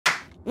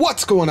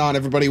What's going on,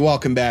 everybody?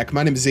 Welcome back.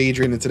 My name is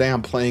Adrian, and today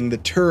I'm playing the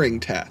Turing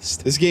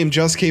Test. This game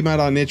just came out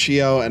on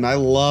itch.io, and I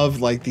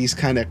love like these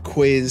kind of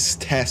quiz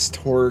test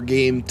horror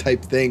game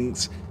type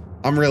things.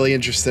 I'm really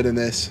interested in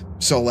this,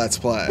 so let's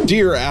play.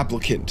 Dear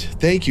applicant,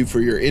 thank you for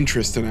your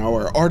interest in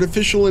our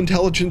artificial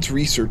intelligence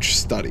research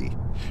study.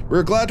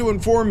 We're glad to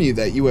inform you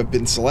that you have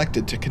been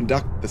selected to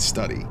conduct the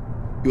study.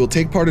 You will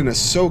take part in a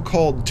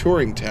so-called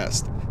Turing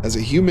Test as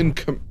a human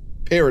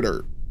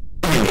comparator.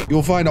 You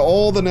will find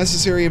all the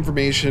necessary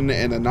information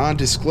and a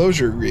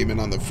non-disclosure agreement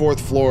on the 4th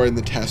floor in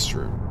the test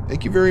room.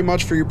 Thank you very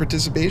much for your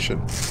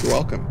participation. You're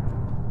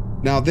welcome.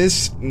 Now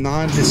this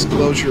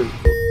non-disclosure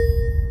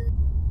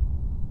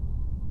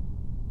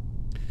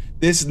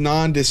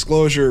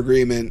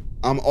agreement,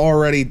 I'm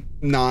already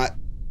not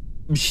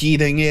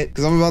heeding it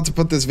because I'm about to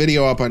put this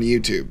video up on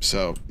YouTube.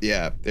 So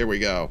yeah, there we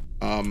go.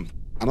 I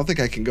don't think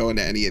I can go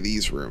into any of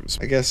these rooms.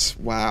 I guess,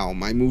 wow,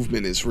 my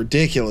movement is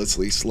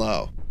ridiculously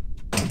slow.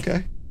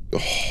 Okay. Oh,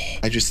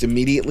 I just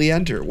immediately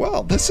enter.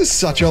 Well, this is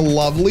such a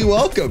lovely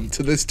welcome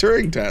to this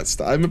Turing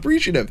Test. I'm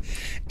appreciative.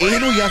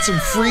 And we got some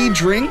free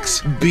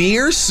drinks,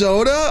 beer,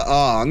 soda.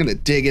 Oh, I'm gonna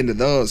dig into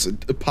those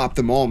and pop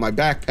them all in my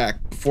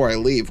backpack before I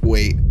leave.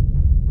 Wait.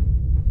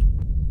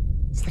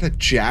 Is that a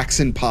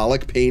Jackson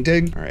Pollock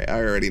painting? All right, I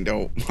already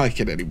don't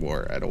like it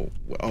anymore.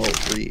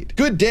 Read.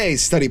 Good day,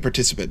 study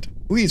participant.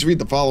 Please read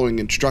the following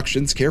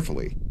instructions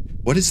carefully.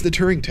 What is the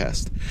Turing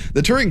Test?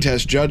 The Turing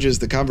Test judges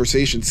the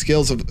conversation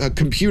skills of a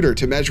computer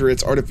to measure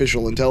its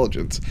artificial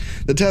intelligence.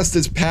 The test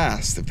is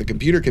passed if the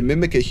computer can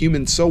mimic a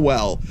human so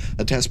well,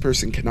 a test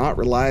person cannot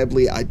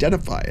reliably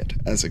identify it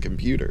as a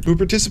computer. Who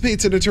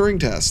participates in a Turing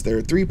Test? There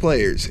are 3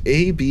 players,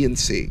 A, B, and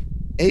C.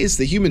 A is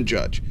the human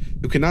judge,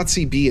 who cannot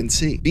see B and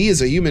C. B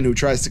is a human who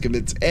tries to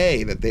convince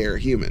A that they are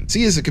human.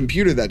 C is a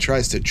computer that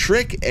tries to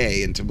trick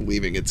A into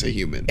believing it's a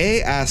human.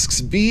 A asks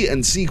B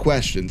and C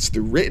questions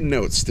through written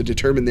notes to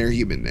determine their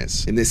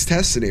humanness. In this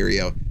test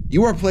scenario,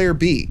 you are player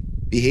B.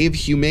 Behave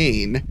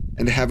humane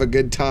and have a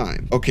good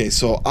time. Okay,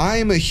 so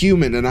I'm a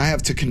human and I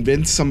have to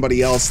convince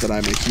somebody else that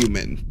I'm a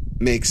human.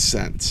 Makes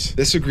sense.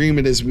 This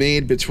agreement is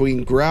made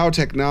between Grau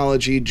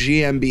Technology,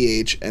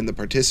 GmbH, and the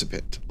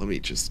participant. Let me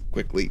just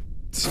quickly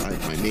sign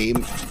my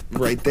name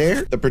right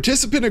there. The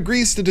participant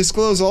agrees to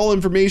disclose all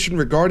information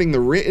regarding the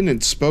written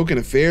and spoken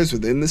affairs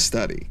within the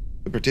study.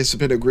 The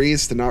participant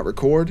agrees to not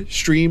record,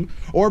 stream,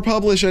 or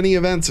publish any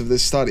events of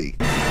this study.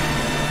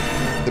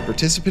 The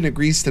participant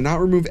agrees to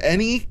not remove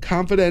any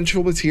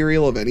confidential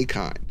material of any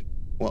kind.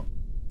 Well,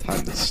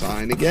 time to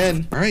sign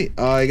again. All right,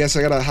 I guess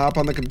I gotta hop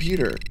on the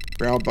computer.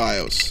 Grau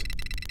BIOS.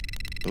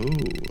 Ooh,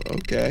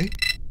 okay.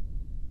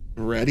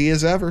 Ready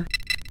as ever.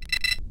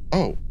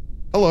 Oh,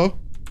 hello.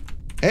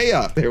 Hey,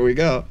 there we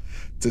go.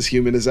 It's as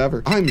human as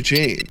ever. I'm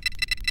Jane,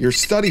 your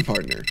study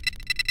partner.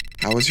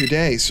 How was your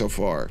day so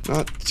far?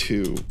 Not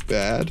too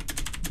bad.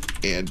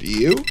 And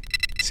you?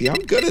 See,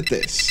 I'm good at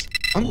this.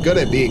 I'm good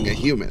at being a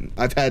human.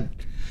 I've had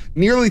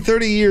nearly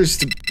 30 years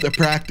to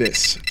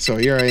practice, so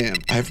here I am.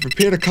 I've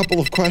prepared a couple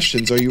of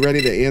questions. Are you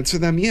ready to answer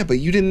them? Yeah, but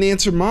you didn't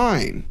answer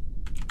mine.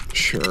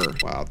 Sure.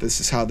 Wow,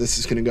 this is how this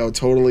is gonna go.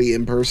 Totally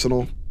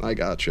impersonal. I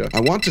gotcha. I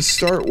want to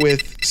start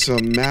with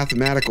some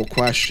mathematical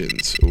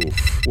questions.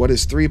 Oof. What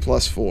is 3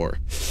 plus 4?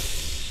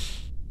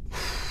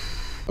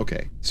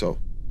 Okay, so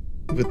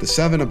with the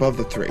 7 above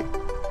the 3,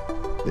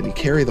 then you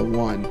carry the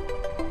 1,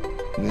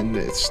 and then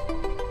it's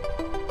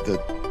the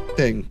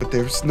thing, but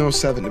there's no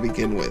 7 to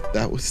begin with.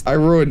 I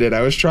ruined it.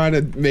 I was trying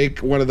to make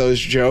one of those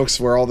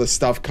jokes where all the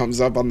stuff comes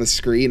up on the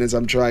screen as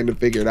I'm trying to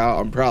figure it out.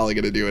 I'm probably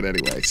gonna do it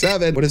anyway.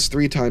 7. What is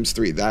 3 times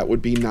 3? That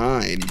would be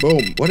 9.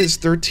 Boom. What is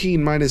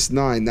 13 minus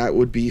 9? That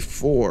would be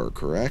 4,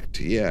 correct?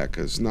 Yeah,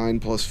 because 9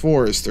 plus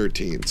 4 is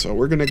 13. So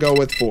we're gonna go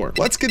with 4.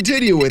 Let's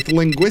continue with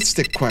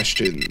linguistic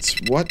questions.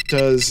 What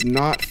does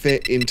not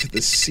fit into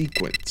the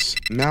sequence?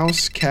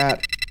 Mouse,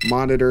 cat,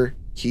 monitor,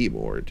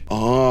 keyboard.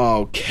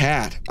 Oh,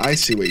 cat. I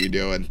see what you're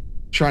doing.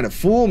 Trying to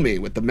fool me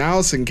with the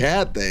mouse and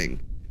cat thing.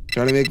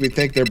 Trying to make me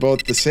think they're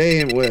both the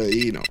same. Well,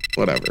 you know,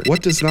 whatever.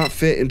 What does not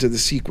fit into the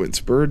sequence?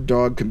 Bird,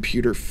 dog,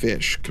 computer,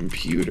 fish.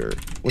 Computer.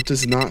 What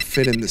does not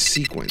fit in the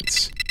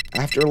sequence?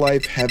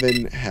 Afterlife,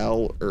 heaven,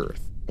 hell,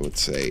 earth. I would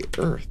say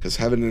earth, because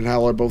heaven and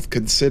hell are both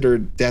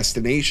considered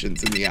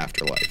destinations in the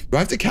afterlife. Do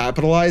I have to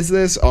capitalize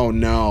this? Oh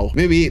no.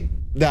 Maybe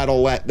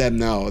that'll let them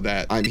know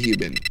that I'm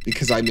human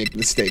because I make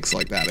mistakes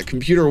like that. A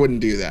computer wouldn't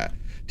do that.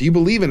 Do you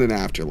believe in an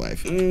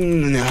afterlife?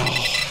 No.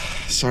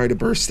 Sorry to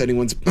burst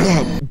anyone's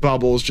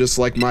bubbles just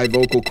like my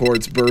vocal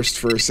cords burst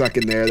for a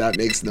second there. That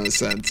makes no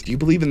sense. Do you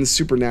believe in the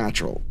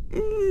supernatural?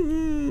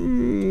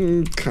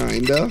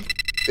 Kinda.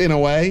 In a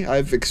way.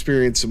 I've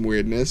experienced some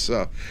weirdness.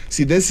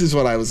 See, this is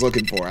what I was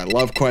looking for. I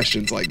love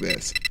questions like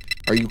this.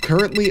 Are you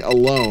currently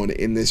alone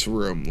in this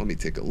room? Let me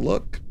take a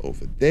look.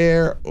 Over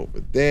there, over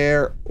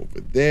there,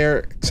 over there.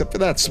 Except for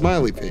that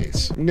smiley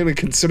face. I'm gonna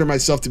consider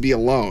myself to be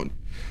alone.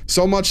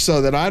 So much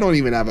so that I don't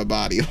even have a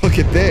body. Look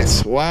at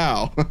this.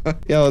 Wow.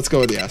 Yeah, let's go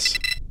with yes.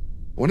 I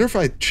wonder if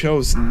I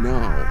chose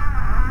no.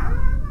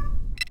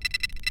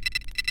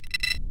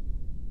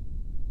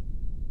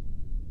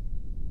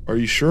 Are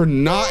you sure?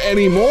 Not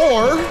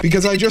anymore,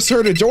 because I just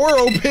heard a door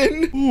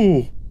open.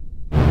 Ooh.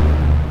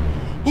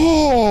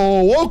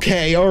 Oh,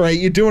 okay. All right.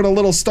 You're doing a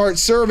little start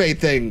survey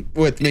thing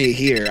with me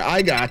here.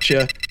 I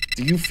gotcha.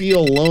 Do you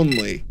feel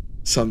lonely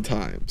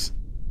sometimes?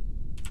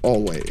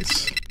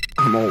 Always.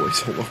 I'm always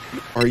alone.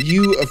 Are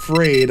you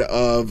afraid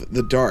of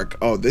the dark?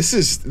 Oh, this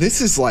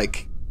is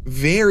like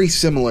very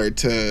similar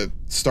to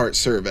start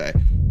survey.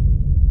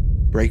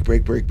 Break,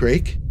 break, break,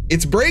 break.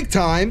 It's break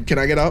time. Can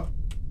I get up?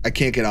 I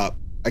can't get up.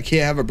 I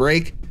can't have a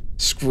break.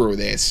 Screw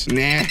this.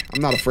 Nah,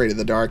 I'm not afraid of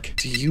the dark.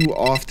 Do you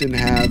often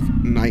have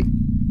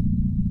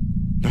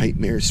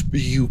nightmares?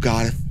 You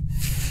gotta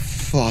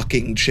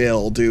fucking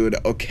chill, dude.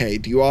 Okay,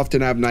 do you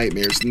often have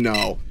nightmares?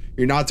 No,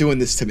 you're not doing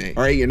this to me.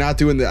 All right, you're not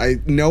doing that. I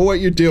know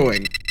what you're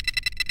doing.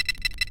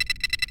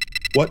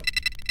 What?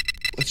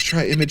 Let's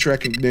try image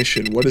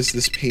recognition. What is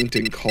this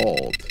painting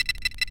called?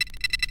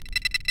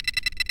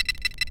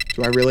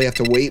 Do I really have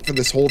to wait for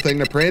this whole thing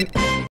to print?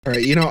 All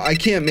right, you know, I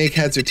can't make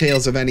heads or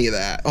tails of any of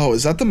that. Oh,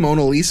 is that the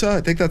Mona Lisa? I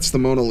think that's the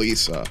Mona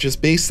Lisa.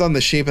 Just based on the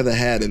shape of the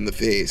head and the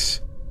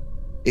face,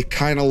 it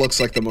kind of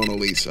looks like the Mona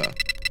Lisa.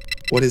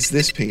 What is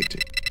this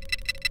painting?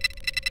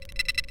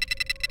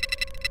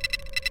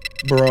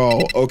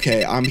 Bro,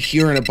 okay, I'm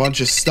hearing a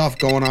bunch of stuff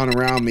going on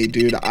around me,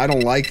 dude. I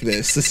don't like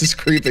this. This is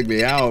creeping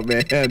me out,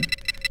 man. This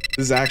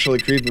is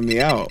actually creeping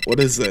me out. What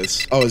is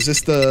this? Oh, is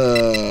this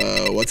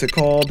the... what's it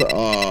called?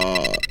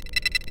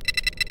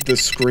 The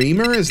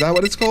Screamer? Is that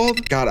what it's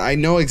called? God, I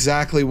know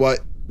exactly what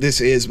this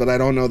is, but I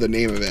don't know the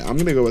name of it. I'm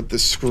gonna go with the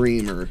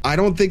Screamer. I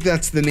don't think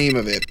that's the name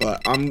of it, but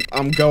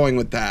I'm going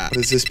with that. What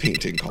is this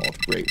painting called?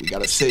 Great, we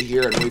gotta sit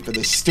here and wait for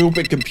this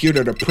stupid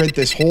computer to print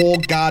this whole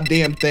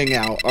goddamn thing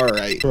out. All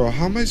right. Bro,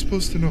 how am I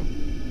supposed to know?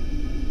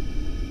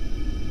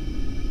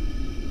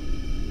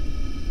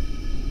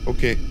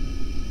 Okay.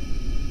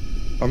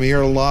 I'm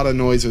hearing a lot of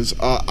noises.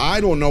 I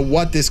don't know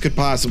what this could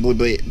possibly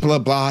be. I'm gonna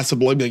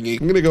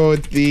go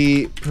with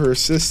the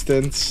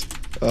persistence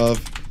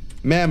of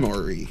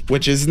memory,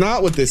 which is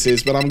not what this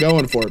is, but I'm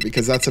going for it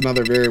because that's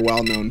another very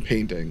well-known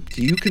painting.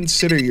 Do you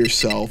consider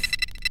yourself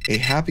a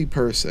happy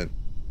person?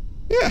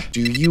 Yeah. Do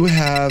you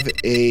have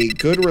a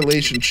good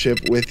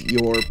relationship with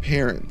your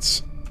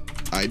parents?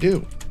 I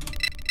do.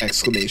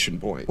 Exclamation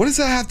point. What does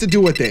that have to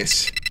do with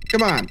this?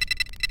 Come on.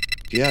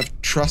 Do you have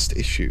trust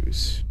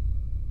issues?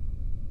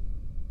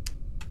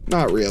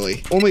 Not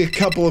really. Only a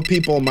couple of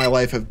people in my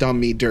life have done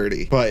me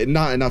dirty, but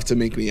not enough to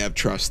make me have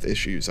trust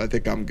issues. I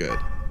think I'm good.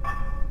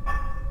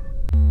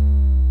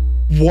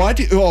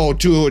 What? Oh,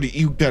 dude,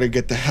 you better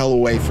get the hell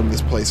away from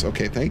this place.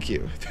 Okay, thank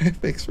you.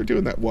 Thanks for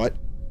doing that. What?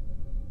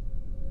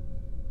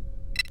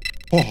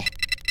 Oh,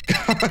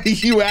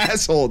 you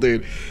asshole,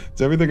 dude.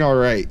 Is everything all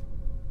right?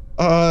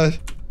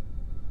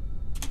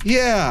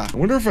 Yeah. I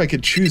wonder if I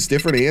could choose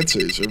different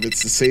answers or if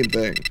it's the same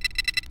thing.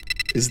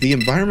 Is the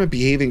environment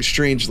behaving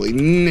strangely?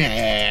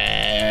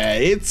 Nah,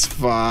 it's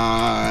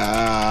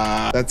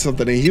fine. That's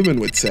something a human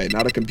would say,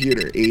 not a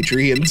computer.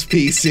 Adrian's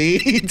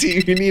PC. Do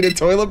you need a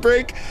toilet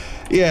break?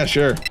 Yeah,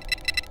 sure.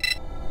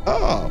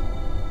 Oh.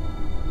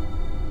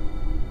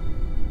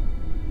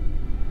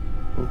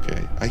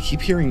 Okay, I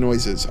keep hearing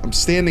noises. I'm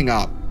standing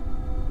up.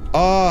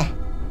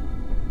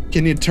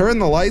 Can you turn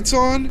the lights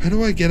on? How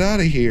do I get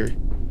out of here?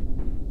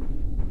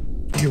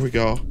 Here we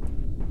go.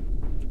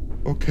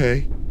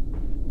 Okay.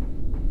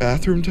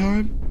 Bathroom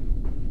time?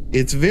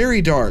 It's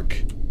very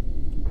dark.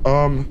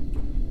 Oh.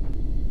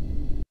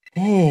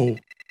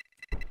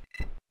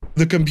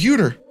 The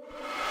computer.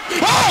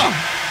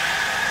 Ah!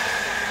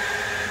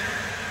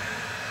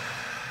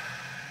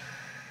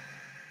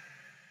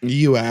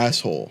 You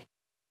asshole.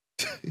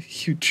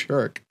 You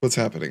jerk. What's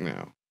happening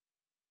now?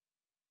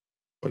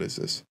 What is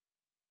this?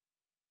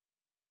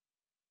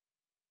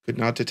 Could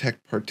not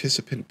detect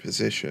participant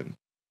position.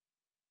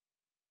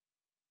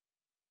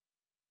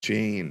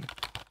 Jane.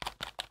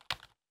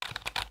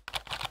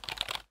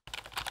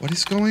 What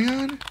is going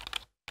on?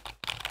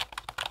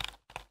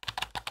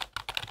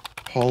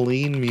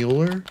 Pauline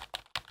Mueller?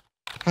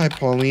 Hi,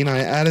 Pauline. I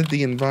added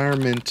the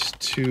environment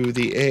to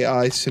the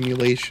AI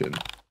simulation,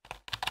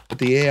 but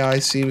the AI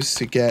seems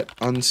to get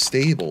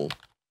unstable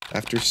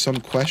after some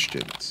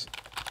questions.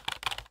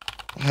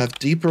 I'll have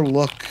deeper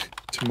look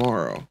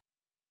tomorrow.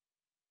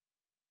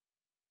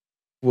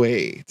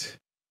 Wait.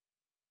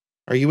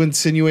 Are you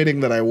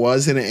insinuating that I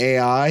was an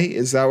AI?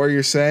 Is that what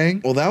you're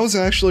saying? Well, that was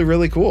actually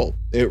really cool.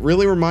 It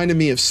really reminded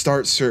me of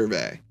Start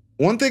Survey.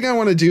 One thing I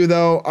want to do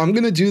though, I'm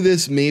going to do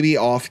this maybe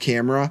off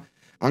camera.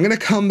 I'm going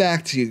to come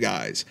back to you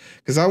guys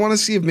because I want to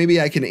see if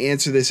maybe I can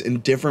answer this in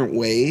different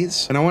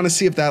ways. And I want to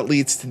see if that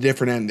leads to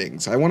different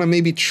endings. I want to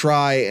maybe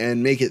try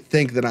and make it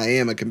think that I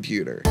am a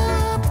computer.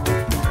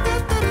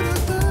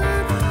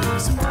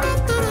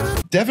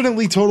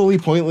 Definitely totally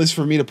pointless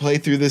for me to play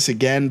through this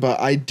again, but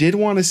I did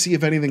want to see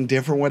if anything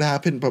different would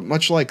happen, but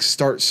much like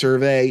Start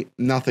Survey,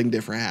 nothing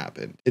different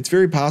happened. It's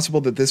very possible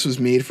that this was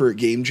made for a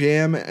game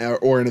jam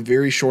or in a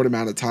very short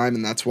amount of time,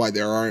 and that's why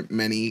there aren't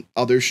many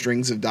other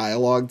strings of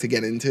dialogue to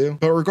get into.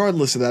 But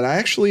regardless of that, I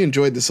actually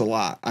enjoyed this a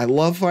lot. I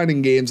love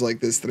finding games like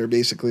this that are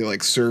basically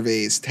like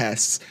surveys,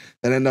 tests,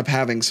 that end up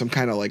having some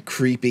kind of like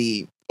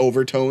creepy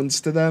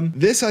overtones to them.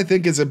 This, I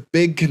think, is a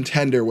big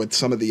contender with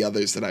some of the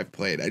others that I've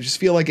played. I just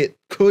feel like it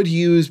could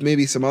use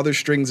maybe some other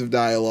strings of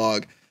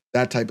dialogue,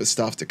 that type of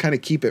stuff, to kind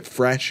of keep it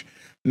fresh,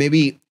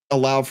 maybe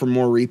allow for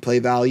more replay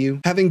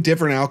value. Having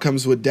different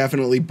outcomes would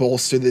definitely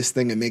bolster this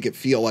thing and make it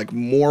feel like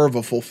more of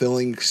a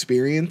fulfilling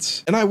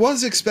experience. And I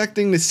was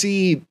expecting to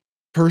see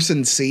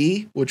Person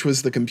C, which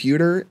was the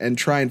computer, and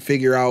try and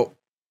figure out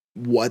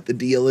what the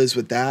deal is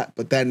with that,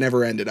 but that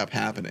never ended up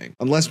happening.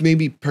 Unless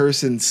maybe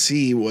Person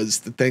C was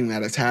the thing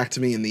that attacked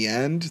me in the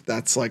end.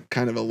 That's like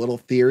kind of a little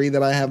theory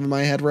that I have in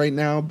my head right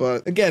now.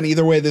 But again,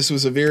 either way, this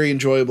was a very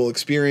enjoyable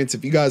experience.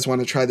 If you guys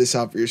want to try this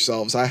out for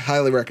yourselves, I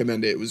highly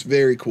recommend it. It was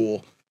very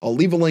cool. I'll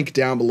leave a link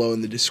down below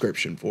in the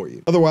description for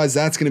you. Otherwise,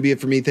 that's going to be it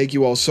for me. Thank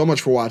you all so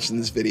much for watching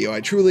this video.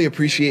 I truly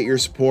appreciate your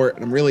support,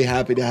 and I'm really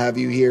happy to have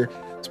you here.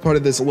 It's part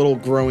of this little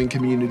growing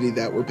community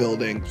that we're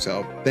building,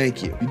 so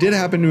thank you. If you did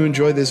happen to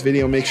enjoy this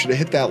video, make sure to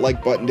hit that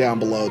like button down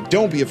below.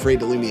 Don't be afraid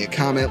to leave me a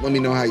comment. Let me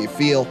know how you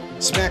feel.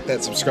 Smack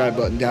that subscribe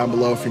button down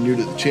below if you're new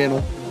to the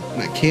channel,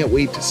 and I can't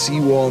wait to see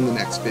you all in the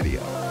next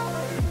video.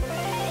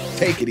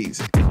 Take it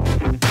easy.